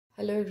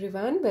Hello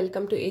everyone,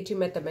 welcome to AG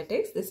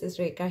Mathematics. This is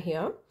Rekha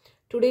here.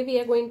 Today we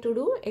are going to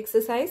do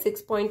exercise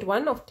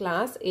 6.1 of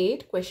class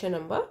 8, question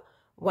number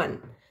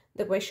 1.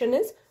 The question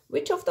is,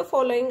 which of the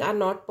following are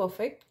not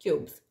perfect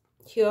cubes?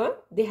 Here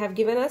they have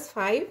given us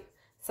 5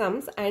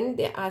 sums and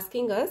they are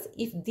asking us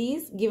if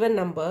these given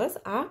numbers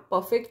are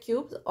perfect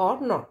cubes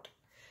or not.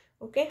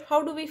 Okay,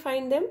 how do we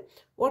find them?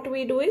 What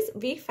we do is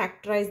we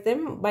factorize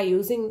them by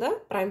using the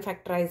prime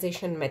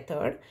factorization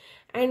method,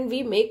 and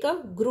we make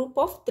a group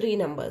of 3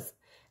 numbers.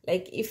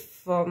 Like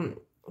if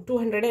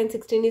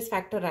 216 is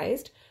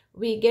factorized,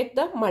 we get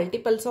the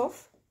multiples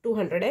of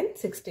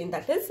 216,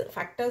 that is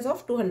factors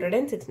of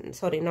 216,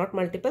 sorry, not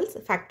multiples,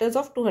 factors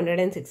of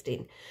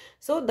 216.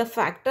 So the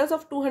factors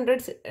of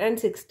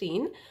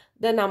 216,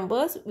 the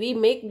numbers, we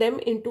make them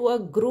into a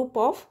group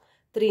of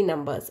 3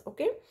 numbers,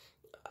 okay,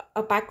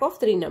 a pack of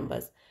 3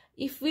 numbers.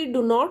 If we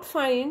do not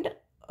find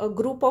a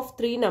group of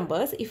 3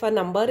 numbers, if a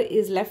number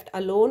is left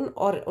alone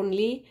or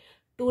only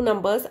 2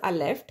 numbers are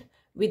left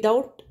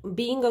without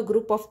being a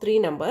group of 3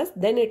 numbers,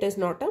 then it is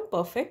not a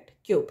perfect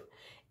cube.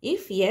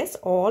 If yes,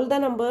 all the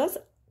numbers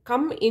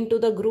come into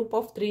the group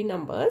of 3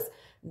 numbers,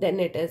 then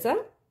it is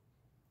a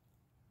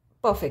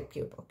perfect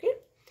cube. Okay,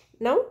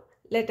 now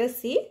let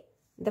us see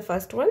the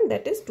first one,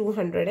 that is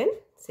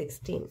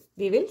 216.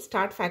 We will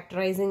start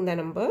factorizing the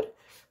number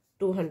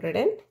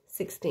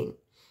 216.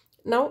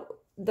 Now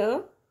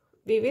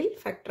we will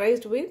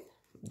factorize with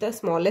the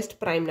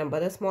smallest prime number.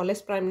 The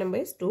smallest prime number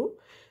is 2.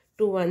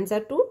 2 ones are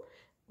 2.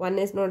 1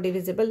 is not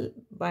divisible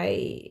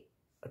by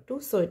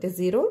 2, so it is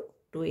 0.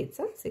 2 8s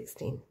are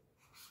 16.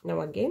 Now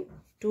again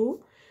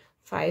 2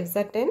 5s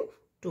are 10.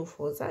 2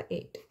 4s are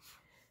 8.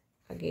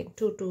 Again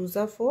 2 2s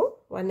are 4.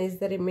 1 is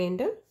the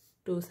remainder.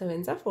 2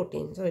 7s are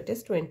 14. So it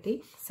is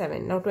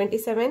 27. Now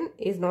 27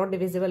 is not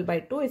divisible by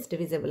 2. It's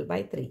divisible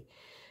by 3.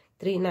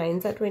 3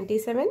 9s are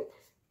 27.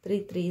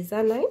 3 3s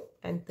are 9.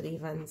 And 3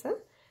 1s are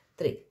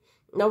 3.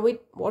 Now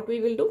what we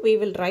will do, we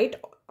will write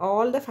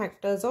all the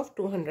factors of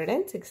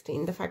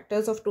 216. The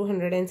factors of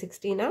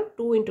 216 are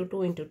 2 into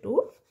 2 into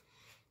 2,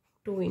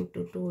 2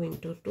 into 2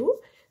 into 2,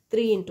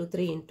 3 into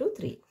 3 into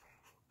 3.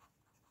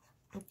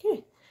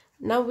 Okay.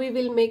 Now we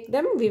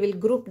will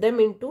group them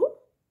into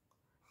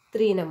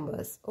 3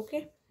 numbers.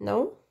 Okay.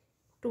 Now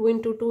 2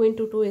 into 2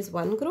 into 2 is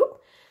one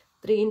group.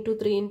 3 into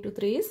 3 into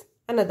 3 is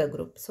another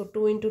group. So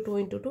 2 into 2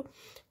 into 2.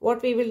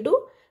 What we will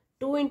do?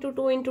 2 into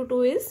 2 into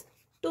 2 is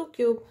 2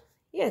 cube.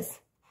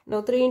 Yes.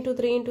 Now 3 into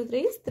 3 into 3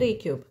 is 3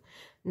 cube.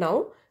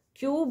 Now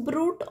cube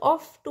root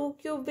of 2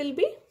 cube will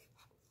be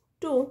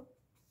 2.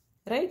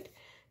 Right?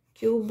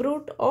 Cube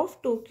root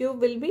of 2 cube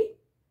will be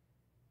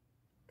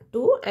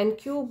 2 and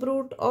cube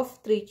root of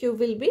 3 cube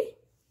will be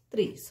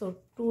 3. So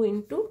 2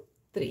 into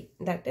 3,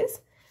 that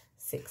is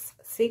 6.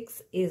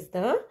 6 is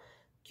the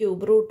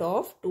cube root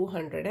of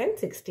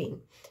 216.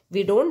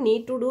 We don't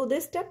need to do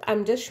this step.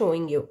 I'm just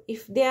showing you.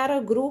 If they are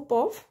a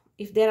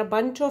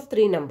bunch of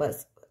 3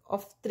 numbers,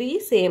 of 3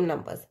 same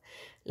numbers,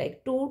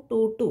 like 2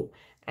 2 2,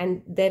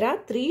 and there are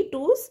 3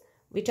 2's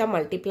which are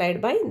multiplied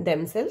by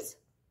themselves,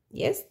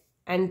 yes,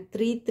 and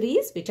 3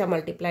 3's which are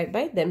multiplied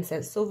by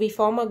themselves. So we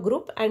form a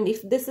group, and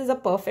if this is a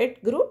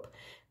perfect group,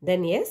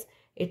 then yes,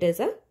 it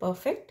is a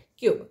perfect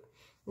cube.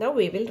 Now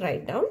we will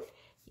write down,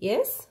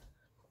 yes,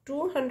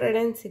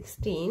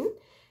 216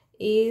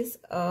 is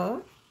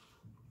a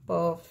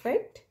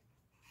perfect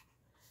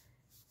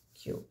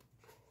cube.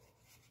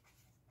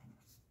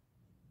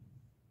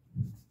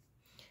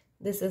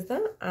 This is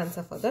the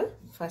answer for the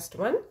first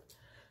one.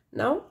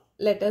 Now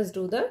let us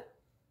do the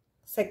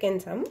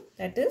second sum,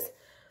 that is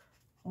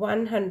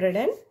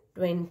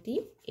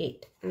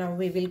 128. Now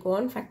we will go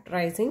on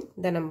factorizing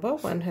the number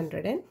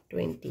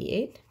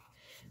 128.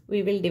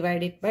 We will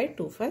divide it by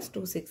 2 first.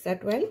 2 6 are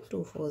 12.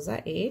 2 4s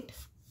are 8.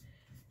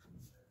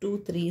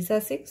 2 3s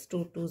are 6.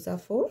 2 2s are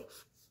 4.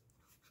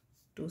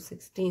 2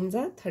 16s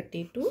are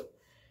 32.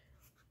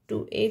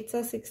 2 8s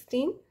are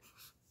 16.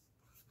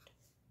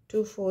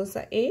 2 4s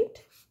are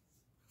 8.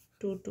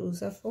 2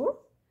 2s are 4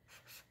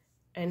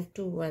 and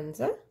 2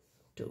 1s are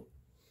 2.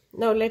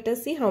 Now let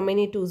us see how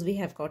many 2's we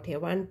have got here.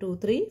 1 2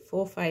 3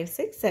 4 5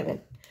 6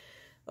 7.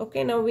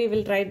 Okay, now we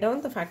will write down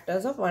the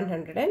factors of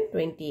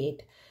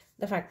 128.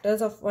 The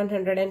factors of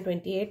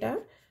 128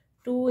 are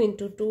 2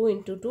 into 2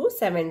 into 2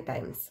 7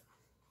 times.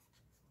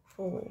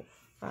 4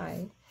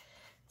 5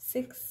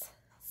 6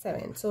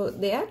 7. So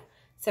they are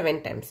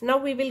 7 times. Now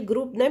we will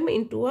group them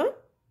into a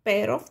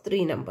pair of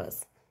 3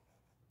 numbers.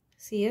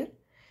 See here,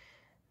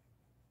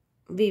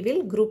 we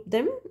will group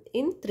them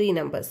in 3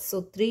 numbers.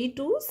 So 3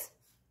 2's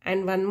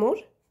and one more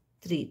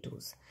 3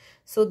 2's.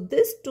 So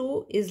this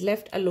 2 is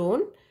left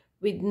alone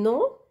with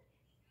no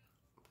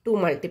 2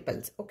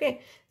 multiples.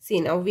 Okay.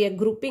 See, now we are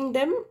grouping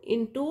them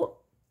into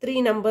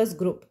 3 numbers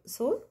group.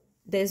 So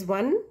there's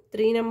 3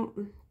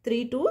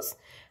 2's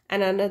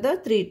and another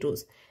 3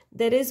 2's.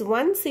 There is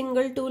one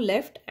single 2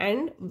 left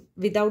and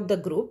without the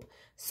group.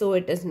 So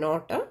it is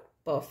not a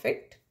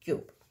perfect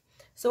cube.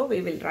 So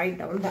we will write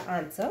down the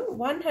answer.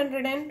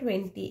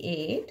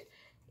 128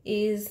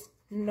 is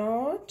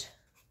not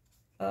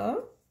a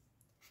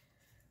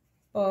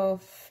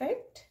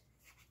perfect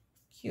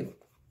cube.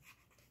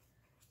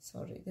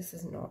 Sorry, this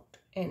is not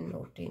N,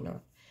 O, T,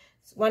 not.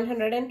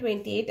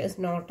 128 is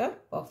not a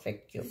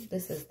perfect cube.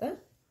 This is the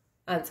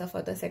answer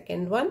for the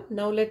second one.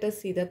 Now let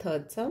us see the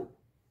third sum.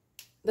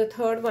 The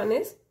third one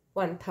is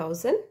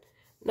 1000.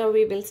 Now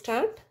we will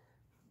start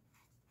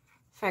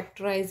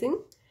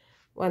factorizing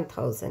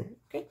 1000.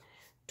 Okay,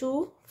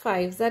 2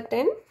 5s are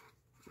 10,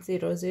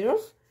 0 0.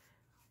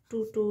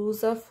 2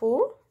 2s are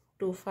 4,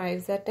 2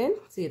 5s are 10,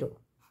 0.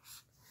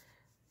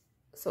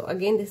 So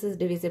again this is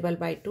divisible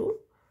by 2.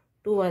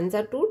 2 1s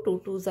are 2,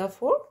 2 2s are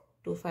 4,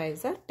 2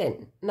 5s are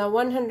 10. Now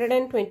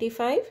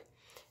 125,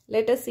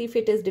 let us see if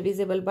it is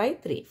divisible by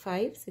 3.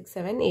 5, 6,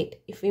 7, 8.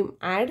 If we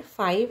add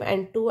 5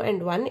 and 2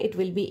 and 1, it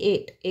will be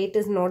 8. 8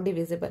 is not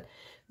divisible.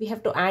 We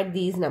have to add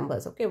these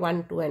numbers, okay,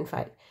 1, 2 and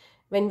 5.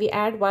 When we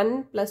add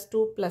 1 plus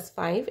 2 plus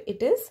 5,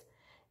 it is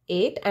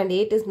 8, and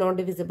 8 is not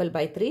divisible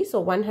by 3.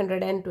 So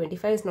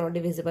 125 is not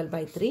divisible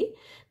by 3.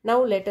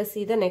 Now let us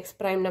see the next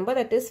prime number,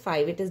 that is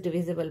 5. It is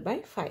divisible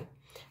by 5.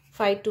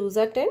 5 2s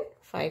are 10,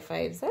 5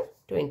 5s are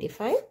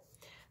 25.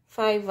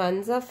 5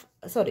 1s are,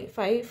 sorry,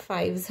 5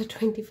 5s are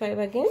 25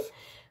 again.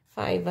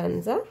 5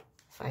 1s are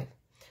 5.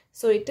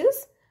 So it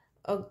is,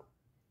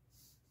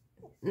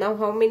 now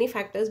how many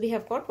factors we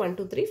have got? 1,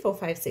 2, 3, 4,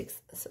 5,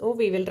 6. So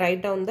we will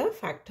write down the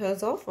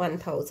factors of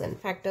 1000.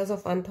 Factors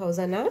of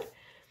 1000 are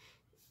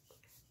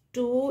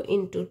 2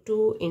 into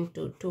 2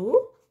 into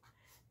 2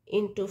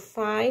 into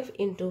 5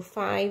 into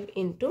 5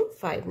 into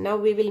 5. Now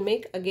we will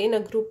make again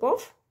a group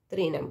of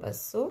 3 numbers.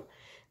 So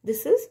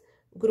this is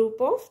group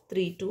of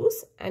 3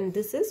 2s and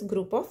this is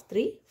group of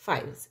 3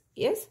 5s.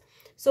 Yes.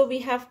 So we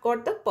have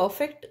got the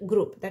perfect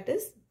group, that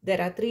is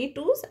there are 3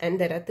 2s and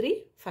there are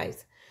 3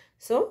 5s.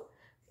 So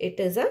it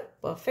is a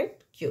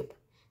perfect cube.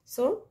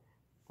 So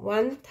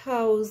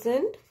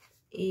 1000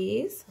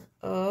 is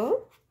a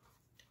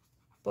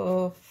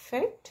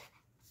perfect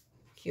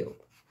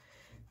cube.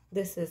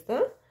 This is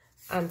the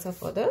answer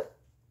for the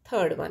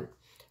third one.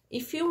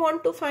 If you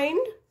want to find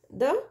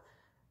the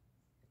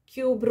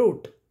cube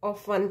root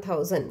of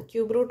 1000,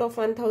 cube root of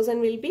 1000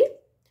 will be,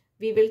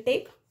 we will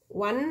take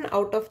 1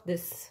 out of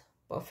this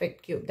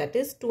perfect cube, that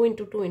is 2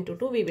 into 2 into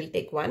 2, we will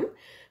take 1.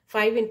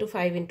 5 into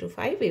 5 into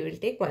 5, we will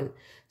take 1.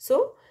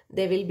 So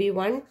there will be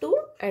 1 2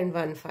 and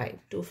 1 5.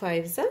 2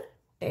 5s are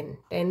 10.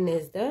 10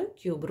 is the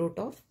cube root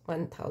of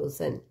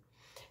 1000.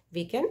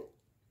 We can,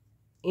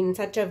 in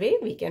such a way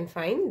we can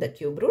find the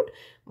cube root,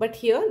 but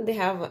here they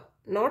have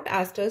not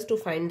asked us to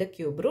find the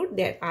cube root.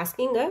 They are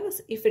asking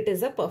us if it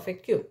is a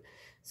perfect cube.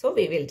 So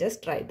we will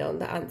just write down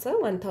the answer.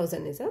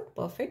 1000 is a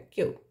perfect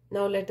cube.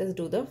 Now let us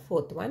do the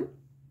fourth one.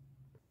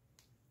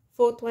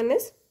 Fourth one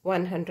is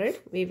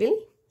 100. We will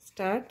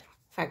start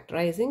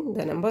factorizing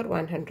the number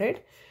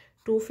 100.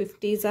 2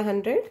 50s are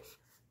 100.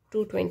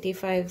 2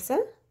 25s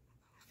are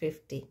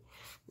 50.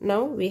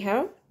 Now we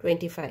have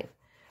 25.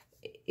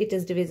 It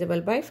is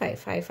divisible by 5.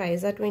 5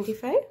 5s are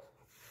 25.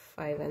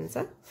 5 1s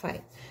are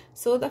 5.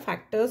 So the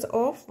factors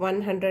of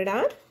 100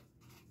 are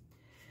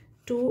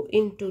 2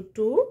 into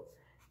 2,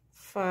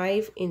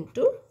 5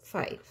 into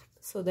 5.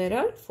 So there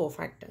are 4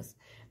 factors.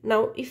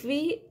 Now if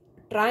we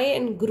try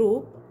and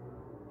group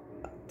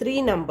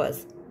 3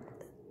 numbers,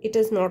 it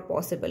is not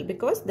possible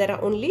because there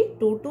are only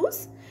 2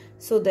 2s.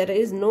 So there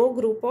is no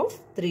group of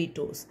 3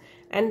 2s.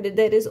 And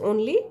there is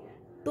only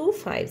 2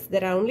 5s.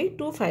 There are only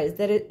 2 5s.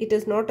 It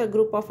is not a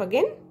group of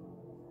again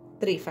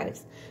 3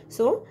 5s.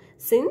 So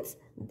since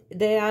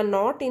they are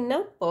not in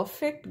a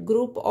perfect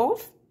group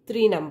of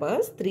 3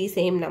 numbers, 3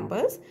 same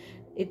numbers,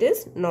 it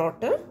is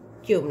not a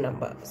cube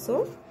number.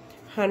 So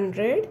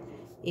 100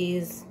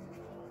 is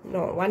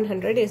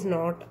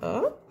not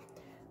a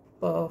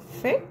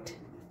perfect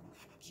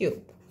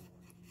cube.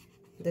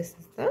 This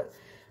is the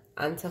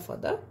answer for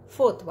the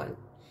fourth one.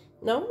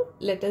 Now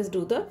let us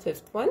do the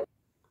fifth one.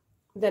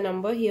 The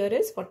number here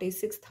is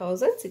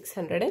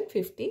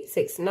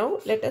 46,656. Now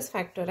let us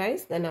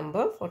factorize the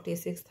number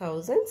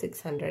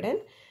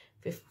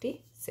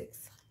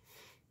 46,656.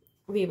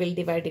 We will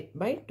divide it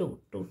by 2.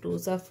 2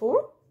 2s are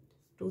 4.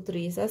 2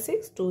 3s are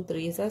 6. 2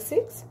 3s are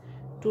 6.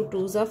 2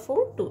 2s are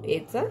 4. 2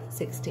 8s are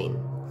 16.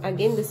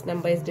 Again this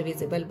number is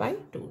divisible by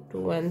 2. 2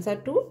 1s are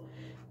 2.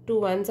 2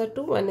 1s are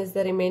 2. 1 is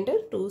the remainder.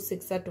 2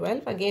 6 are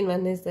 12. Again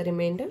 1 is the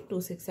remainder.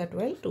 2 6 are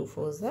 12. 2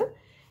 4s are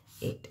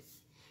 8.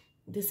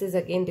 This is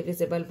again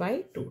divisible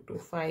by 2. 2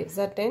 5s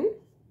are 10.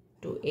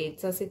 2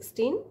 8s are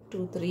 16.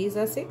 2 3s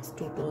are 6.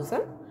 2 2s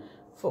are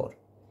 4.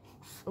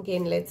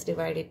 Again let's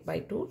divide it by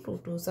 2. 2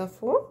 2s are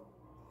 4.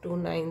 2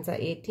 9s are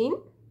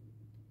 18.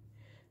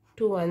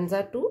 2 1s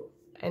are 2.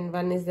 And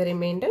 1 is the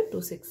remainder.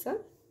 2 6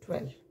 are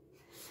 12.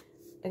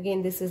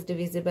 Again this is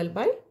divisible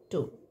by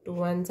 2. 2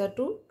 1s are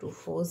 2. 2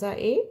 4s are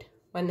 8.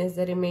 1 is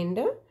the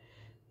remainder.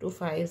 2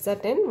 5s are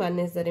 10. 1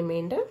 is the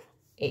remainder.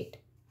 8.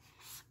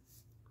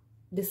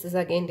 This is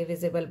again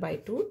divisible by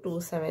 2. 2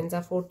 7s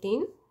are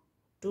 14.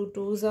 2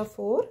 2s are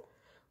 4.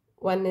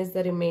 1 is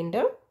the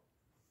remainder.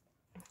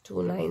 2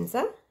 9s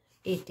are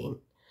 18.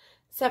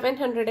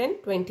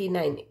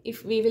 729.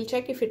 If we will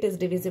check if it is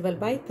divisible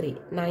by 3.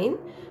 9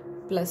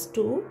 plus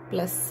 2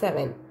 plus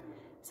 7.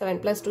 7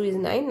 plus 2 is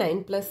 9.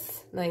 9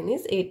 plus 9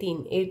 is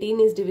 18. 18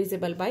 is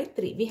divisible by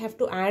 3. We have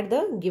to add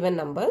the given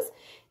numbers.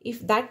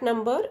 If that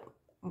number,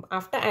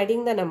 after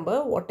adding the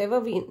number,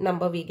 whatever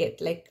number we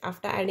get, like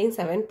after adding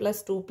 7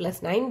 plus 2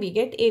 plus 9, we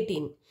get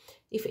 18.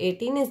 If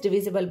 18 is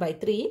divisible by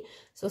 3,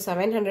 so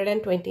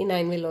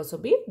 729 will also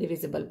be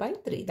divisible by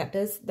 3. That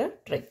is the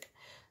trick.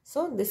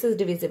 So this is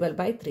divisible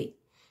by 3.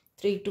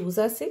 3 2s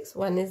are 6.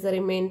 1 is the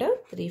remainder.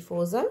 3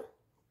 4s are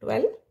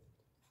 12.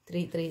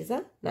 3 3s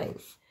are 9.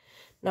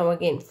 Now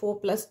again 4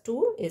 plus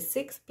 2 is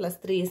 6 plus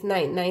 3 is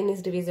 9. 9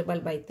 is divisible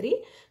by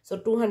 3. So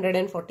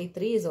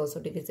 243 is also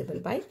divisible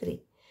by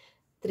 3.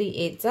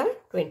 3 8s are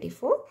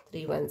 24.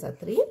 3 1s are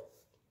 3.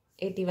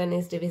 81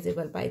 is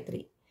divisible by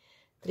 3.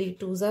 3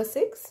 2s are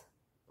 6.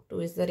 2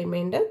 is the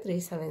remainder. 3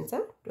 7s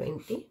are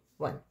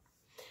 21.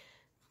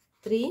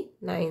 3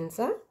 9s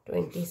are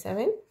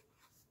 27.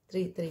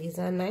 3 3s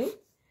are 9.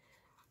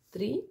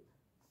 3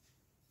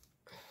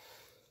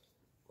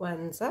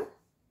 1s are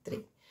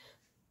 3.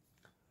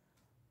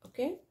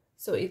 Okay,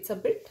 so it's a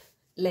bit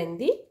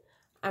lengthy.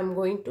 I'm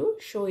going to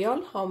show you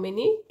all how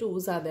many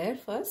 2s are there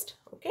first.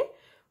 Okay,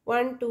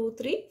 1 2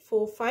 3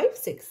 4 5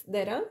 6.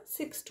 There are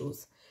 6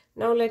 2s.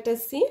 Now let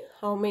us see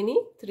how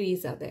many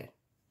 3s are there.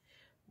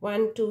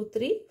 1 2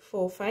 3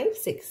 4 5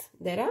 6.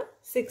 There are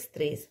 6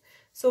 3s.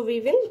 So we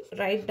will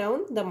write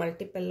down the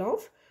multiple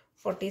of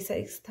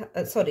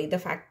the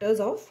factors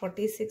of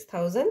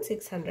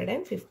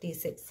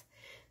 46,656.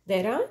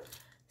 There are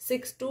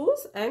 6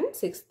 2s and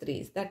 6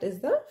 3s. That is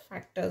the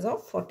factors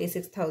of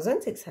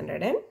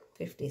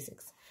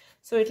 46,656.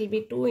 So it will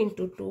be 2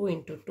 into 2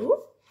 into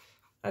 2.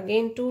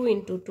 Again 2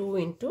 into 2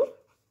 into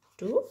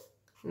 2.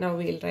 Now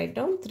we will write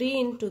down 3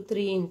 into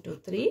 3 into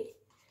 3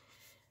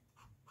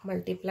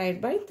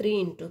 multiplied by 3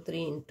 into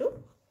 3 into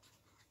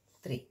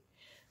 3.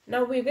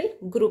 Now we will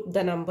group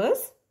the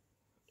numbers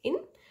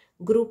in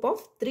group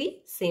of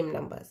 3 same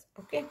numbers.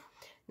 Okay.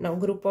 Now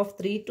group of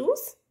 3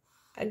 2s.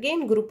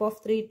 Again group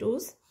of 3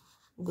 2s.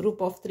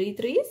 Group of 3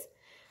 3s,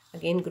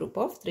 again group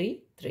of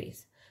 3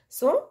 3s.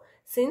 So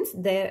since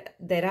there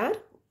are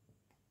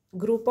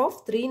group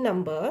of 3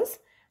 numbers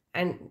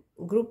and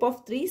group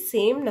of 3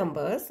 same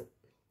numbers,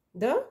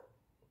 the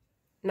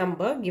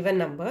given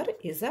number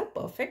is a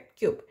perfect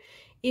cube.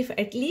 If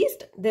at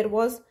least there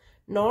was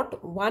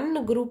not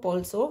one group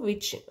also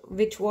which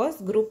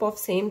was group of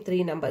same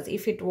 3 numbers,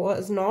 if it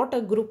was not a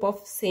group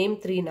of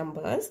same 3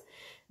 numbers,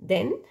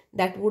 then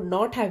that would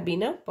not have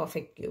been a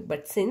perfect cube.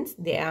 But since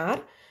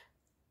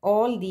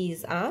all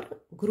these are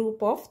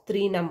group of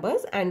 3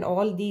 numbers and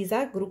all these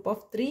are group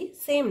of 3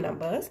 same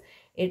numbers,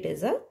 it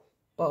is a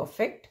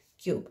perfect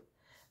cube.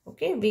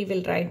 Okay, we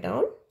will write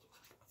down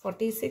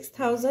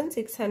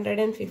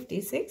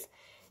 46,656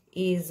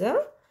 is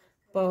a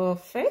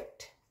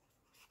perfect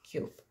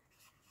cube.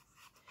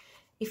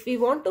 If we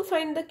want to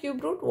find the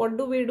cube root, what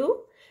do?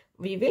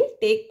 We will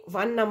take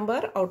one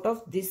number out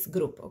of this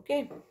group.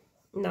 Okay,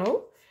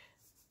 now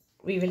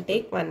we will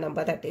take one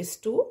number, that is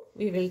 2.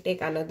 We will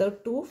take another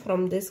 2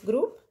 from this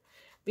group.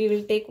 We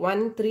will take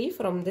 1 3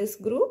 from this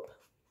group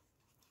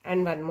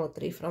and one more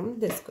 3 from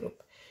this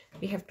group.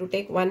 We have to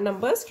take one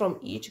numbers from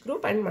each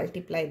group and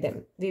multiply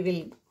them.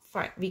 We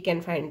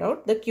can find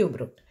out the cube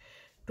root.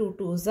 2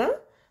 2s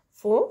are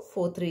 4,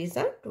 4 3s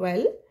are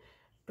 12,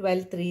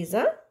 12 3s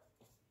are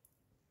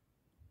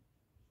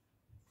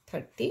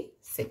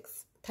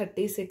 36.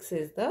 36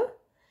 is the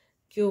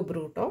cube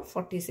root of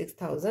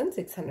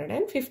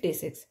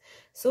 46,656.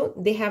 So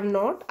they have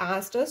not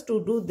asked us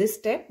to do this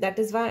step. That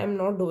is why I am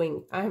not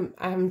doing. I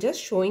am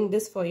just showing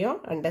this for your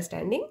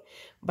understanding.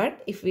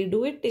 But if we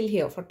do it till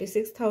here,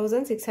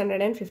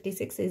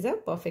 46,656 is a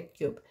perfect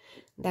cube.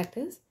 That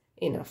is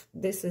enough.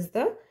 This is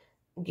the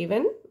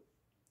given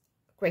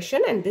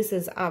question and this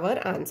is our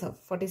answer.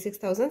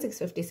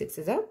 46,656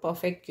 is a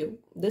perfect cube.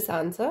 This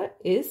answer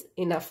is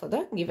enough for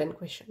the given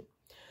question.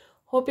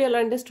 Hope you all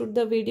understood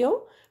the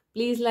video.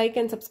 Please like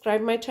and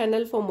subscribe my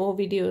channel for more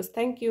videos.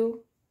 Thank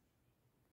you.